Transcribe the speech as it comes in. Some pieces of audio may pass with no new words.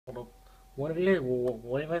Hold up. What have you guys?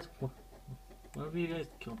 What have you guys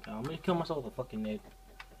killed? I'm gonna kill myself with a fucking nade.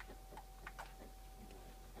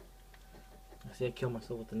 I see I killed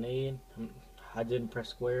myself with the nade. I didn't press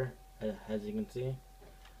square, as you can see.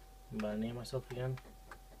 I'm about to nade myself again.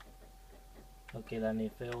 Okay, that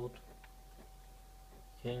nade failed.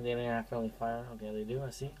 Okay, they didn't have friendly fire. Okay, they do. I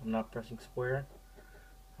see. I'm not pressing square.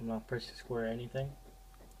 I'm not pressing square or anything.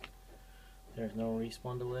 There's no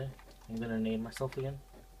respawn delay. I'm gonna nade myself again.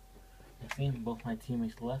 I see both my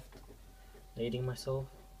teammates left. Nading myself.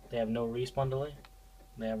 They have no respawn delay.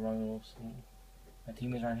 They have wrong rules. My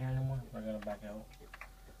teammates aren't here anymore. We're gonna back out.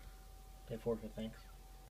 They forfeit, thanks.